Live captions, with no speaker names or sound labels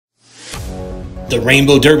The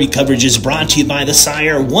Rainbow Derby coverage is brought to you by the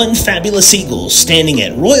sire One Fabulous Eagle, standing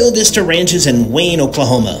at Royal Vista Ranches in Wayne,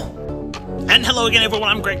 Oklahoma. And hello again, everyone.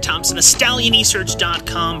 I'm Greg Thompson of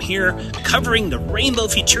StallionEsearch.com here, covering the Rainbow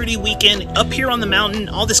Futurity Weekend up here on the mountain.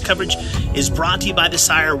 All this coverage is brought to you by the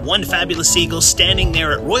sire One Fabulous Eagle, standing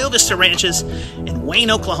there at Royal Vista Ranches in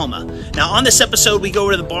Wayne, Oklahoma. Now, on this episode, we go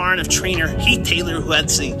over to the barn of trainer Heath Taylor, who had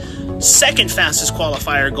the second fastest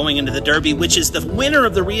qualifier going into the Derby, which is the winner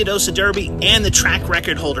of the Ruidoso Derby and the track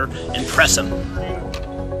record holder, Empressum.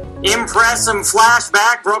 Empressum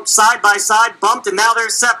flashback, broke side by side, bumped, and now they're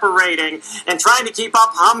separating and trying to keep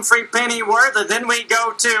up Humphrey Pennyworth. And then we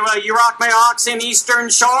go to Urock in Eastern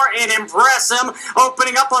Shore, and Empressum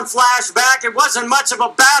opening up on flashback. It wasn't much of a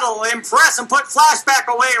battle. Empressum put flashback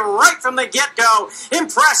away right from the get-go.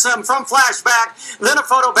 Empressum from flashback, then a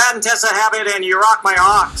photo Badentessa Habit and Urock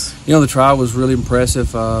You know, the trial was really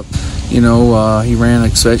impressive. He ran an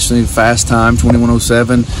exceptionally fast time,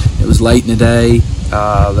 21:07. It was late in the day.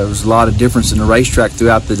 There was a lot of difference in the racetrack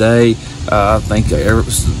throughout the day. I think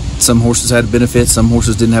some horses had a benefit, some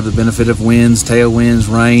horses didn't have the benefit of winds,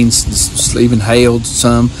 tailwinds, rains, even hailed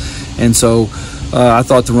some. And so I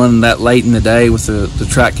thought to run that late in the day with the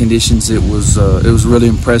track conditions, it was a really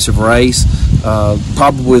impressive race.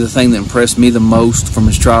 Probably the thing that impressed me the most from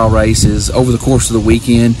his trial race is over the course of the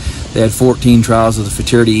weekend, they had 14 trials of the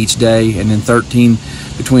Futurity each day, and then 13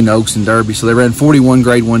 between the Oaks and Derby. So they ran 41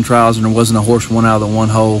 Grade 1 trials, and there wasn't a horse won out of the one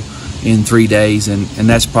hole in 3 days, and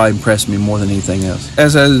that's probably impressed me more than anything else.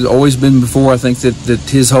 As has always been before, I think that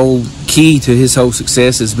his whole key to his whole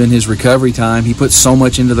success has been his recovery time. He puts so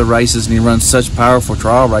much into the races, and he runs such powerful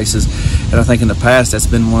trial races, and I think in the past that's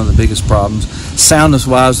been one of the biggest problems.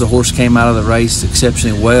 Soundness-wise, the horse came out of the race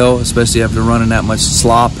exceptionally well, especially after running that much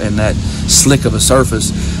slop and that slick of a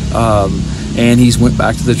surface. And he's went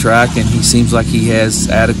back to the track, and he seems like he has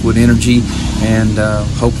adequate energy, and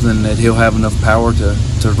hoping that he'll have enough power to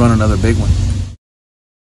run another big one.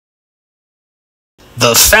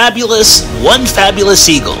 The fabulous One Fabulous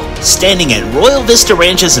Eagle, standing at Royal Vista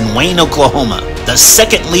Ranches in Wayne, Oklahoma, the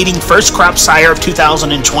second leading first crop sire of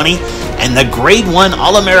 2020, and the Grade 1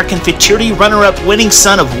 All-American Futurity runner-up winning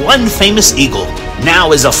son of one famous eagle,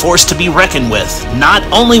 now is a force to be reckoned with, not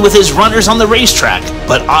only with his runners on the racetrack,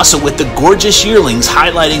 but also with the gorgeous yearlings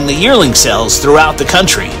highlighting the yearling sales throughout the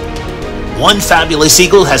country. One Fabulous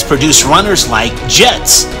Eagle has produced runners like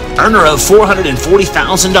Jets, earner of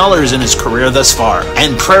 $440,000 in his career thus far,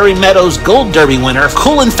 and Prairie Meadows Gold Derby winner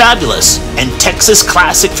Cool and Fabulous, and Texas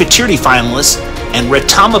Classic Futurity finalist and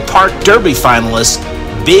Retama Park Derby finalist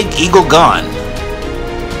Big Eagle Gone.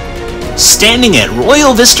 Standing at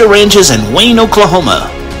Royal Vista Ranches in Wayne, Oklahoma,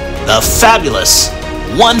 the fabulous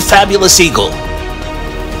One Fabulous Eagle.